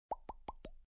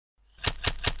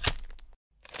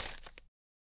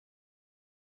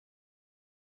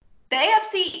The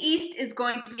AFC East is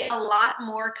going to be a lot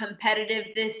more competitive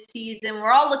this season.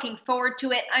 We're all looking forward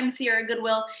to it. I'm Sierra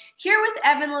Goodwill, here with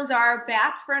Evan Lazar,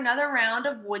 back for another round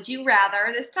of Would You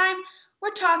Rather. This time,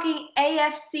 we're talking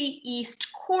AFC East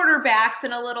quarterbacks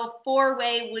in a little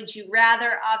four-way Would You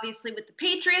Rather. Obviously, with the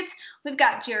Patriots, we've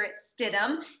got Jarrett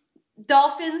Stidham.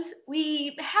 Dolphins,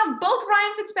 we have both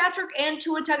Ryan Fitzpatrick and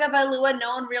Tua Tagovailoa. No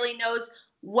one really knows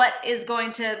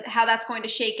how that's going to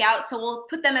shake out. So we'll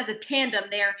put them as a tandem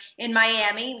there in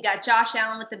Miami. We got Josh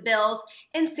Allen with the Bills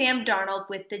and Sam Darnold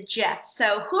with the Jets.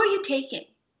 So who are you taking?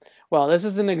 Well, this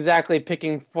isn't exactly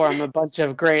picking from a bunch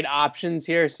of great options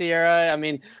here, Sierra. I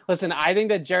mean, listen, I think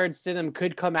that Jarrett Stidham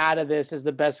could come out of this as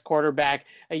the best quarterback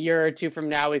a year or two from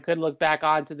now. We could look back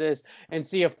onto this and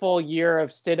see a full year of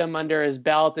Stidham under his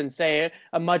belt and say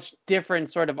a much different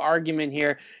sort of argument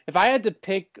here. If I had to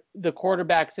pick the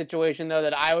quarterback situation, though,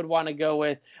 that I would want to go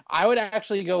with, I would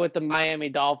actually go with the Miami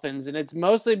Dolphins. And it's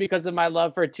mostly because of my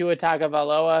love for Tua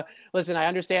Tagovailoa. Listen, I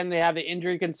understand they have the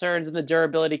injury concerns and the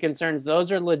durability concerns.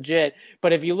 Those are legit.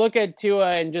 But if you look at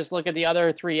Tua and just look at the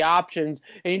other three options,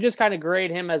 and you just kind of grade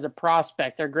him as a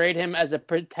prospect or grade him as a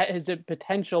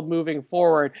potential moving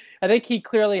forward, I think he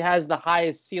clearly has the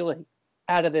highest ceiling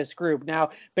out of this group.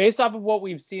 Now, based off of what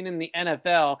we've seen in the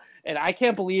NFL, and I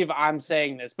can't believe I'm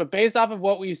saying this, but based off of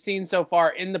what we've seen so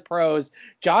far in the pros,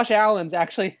 Josh Allen's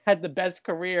actually had the best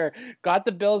career, got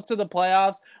the Bills to the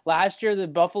playoffs. Last year, the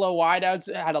Buffalo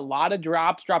wideouts had a lot of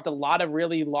drops, dropped a lot of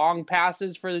really long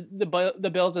passes for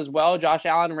the Bills as well. Josh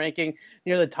Allen ranking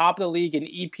near the top of the league in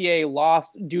EPA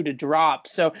lost due to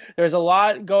drops. So there's a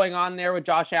lot going on there with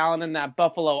Josh Allen and that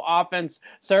Buffalo offense.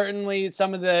 Certainly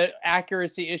some of the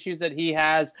accuracy issues that he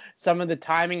has, some of the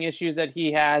timing issues that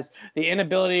he has, the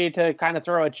inability to kind of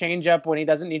throw a changeup when he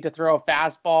doesn't need to throw a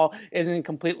fastball isn't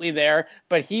completely there,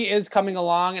 but he is coming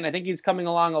along, and I think he's coming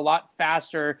along a lot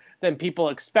faster than people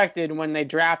expected when they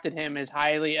drafted him as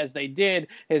highly as they did.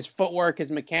 His footwork, his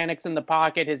mechanics in the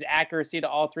pocket, his accuracy to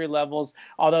all three levels,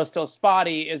 although still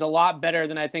spotty, is a lot better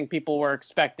than I think people were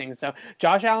expecting. So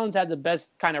Josh Allen's had the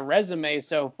best kind of resume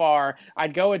so far.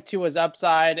 I'd go with Tua's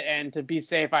upside, and to be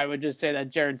safe, I would just say that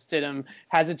Jarrett Stidham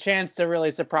has a chance to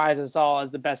really surprise us all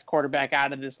as the best quarterback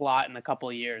out of this lot in a couple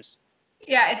of years.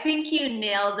 Yeah, I think you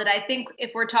nailed it. I think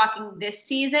if we're talking this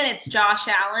season, it's Josh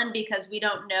Allen because we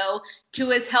don't know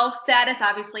Tua's health status.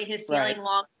 Obviously, his ceiling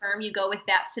long term, you go with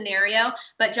that scenario.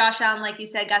 But Josh Allen, like you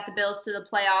said, got the Bills to the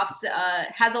playoffs,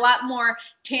 has a lot more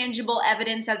tangible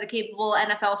evidence as a capable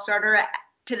NFL starter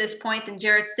to this point than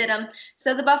Jarrett Stidham.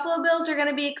 So the Buffalo Bills are going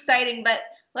to be exciting. But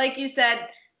like you said,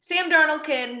 Sam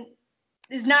Darnold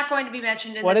is not going to be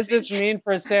mentioned in what this does this mean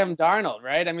for Sam Darnold,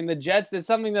 right? I mean, the Jets, it's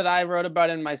something that I wrote about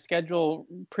in my schedule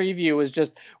preview, is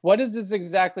just what does this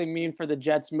exactly mean for the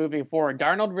Jets moving forward?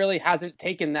 Darnold really hasn't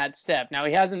taken that step. Now,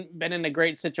 he hasn't been in a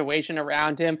great situation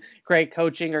around him, great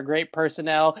coaching or great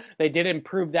personnel. They did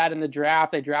improve that in the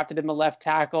draft. They drafted him a left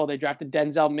tackle. They drafted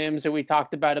Denzel Mims, who we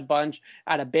talked about a bunch,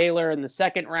 out of Baylor in the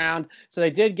second round. So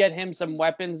they did get him some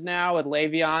weapons now with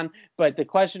Le'Veon. But the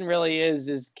question really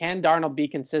is can Darnold be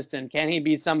consistent? Can he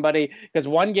be somebody, because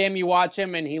one game you watch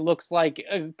him and he looks like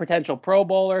a potential Pro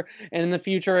Bowler, and in the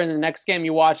future, in the next game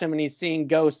you watch him and he's seeing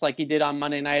ghosts like he did on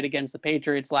Monday night against the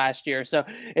Patriots last year. So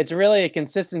it's really a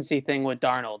consistency thing with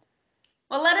Darnold.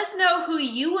 Well, let us know who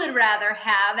you would rather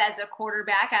have as a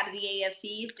quarterback out of the AFC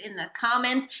East in the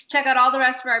comments. Check out all the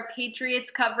rest of our Patriots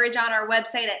coverage on our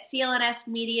website at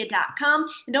clnsmedia.com.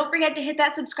 And don't forget to hit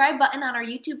that subscribe button on our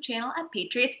YouTube channel at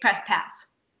Patriots Press Pass.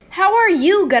 How are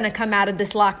you going to come out of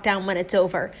this lockdown when it's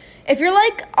over? If you're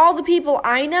like all the people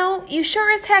I know, you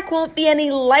sure as heck won't be any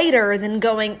lighter than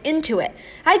going into it.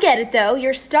 I get it though,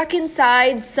 you're stuck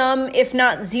inside, some if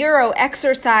not zero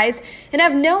exercise, and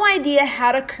have no idea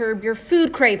how to curb your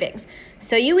food cravings.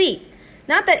 So you eat.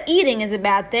 Not that eating is a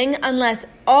bad thing unless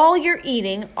all you're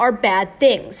eating are bad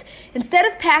things. Instead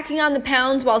of packing on the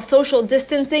pounds while social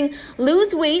distancing,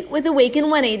 lose weight with Awaken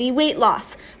 180 Weight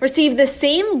Loss. Receive the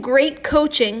same great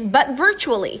coaching, but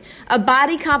virtually. A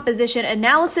body composition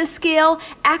analysis scale,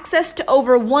 access to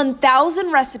over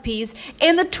 1,000 recipes,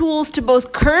 and the tools to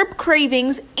both curb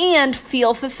cravings and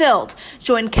feel fulfilled.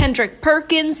 Join Kendrick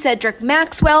Perkins, Cedric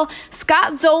Maxwell,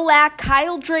 Scott Zolak,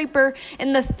 Kyle Draper,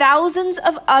 and the thousands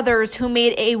of others who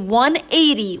made a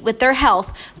 180 with their health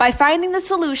by finding the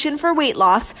solution for weight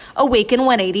loss, Awaken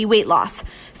 180 Weight Loss.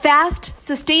 Fast,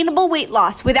 sustainable weight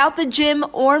loss without the gym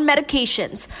or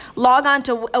medications. Log on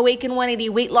to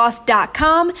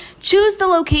awaken180weightloss.com, choose the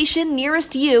location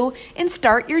nearest you, and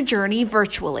start your journey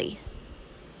virtually.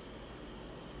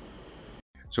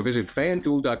 So visit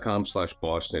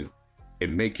fanduel.com/Boston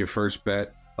and make your first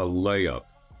bet a layup.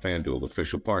 FanDuel,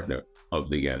 official partner of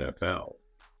the NFL.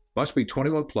 Must be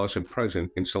 21 plus and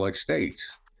present in select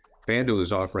states. FanDuel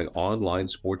is offering online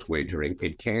sports wagering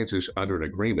in Kansas under an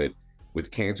agreement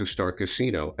with Kansas Star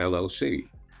Casino, LLC.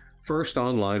 First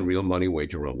online real money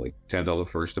wager only, $10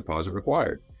 first deposit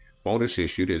required. Bonus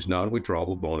issued is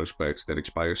non-withdrawable bonus bets that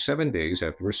expire 7 days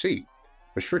after receipt.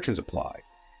 Restrictions apply.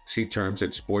 See terms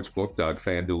at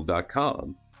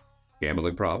sportsbook.fanduel.com.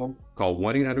 Gambling problem? Call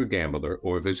 1-800-GAMBLER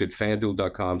or visit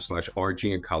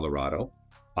fanduel.com/RG in Colorado,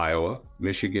 Iowa,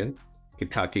 Michigan,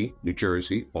 Kentucky, New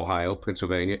Jersey, Ohio,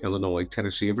 Pennsylvania, Illinois,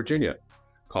 Tennessee, and Virginia.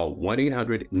 Call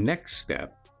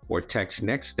 1-800-NEXT-STEP or text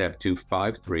NEXT STEP to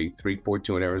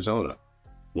 53342 in Arizona,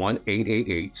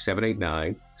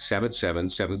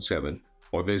 1-888-789-7777,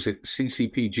 or visit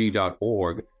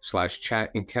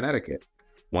ccpg.org/chat in Connecticut,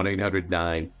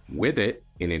 1-800-9-WITH-IT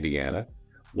in Indiana,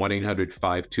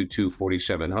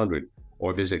 1-800-522-4700,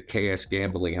 or visit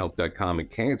ksgamblinghelp.com in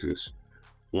Kansas,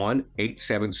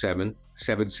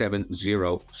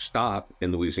 1-877-770-STOP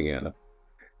in Louisiana.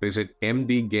 Visit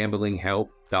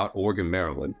mdgamblinghelp.org in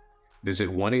Maryland. Visit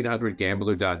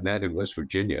 1-800-GAMBLER.net in West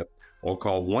Virginia, or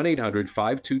call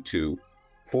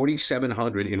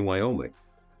 1-800-522-4700 in Wyoming.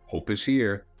 Hope is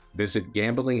here. Visit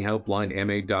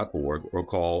gamblinghelplinema.org or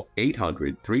call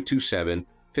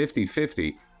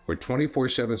 800-327-5050 for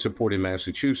 24/7 support in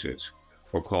Massachusetts,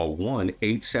 or call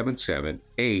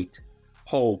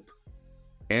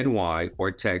 1-877-8-HOPE-NY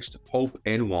or text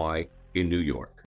HOPE-NY in New York.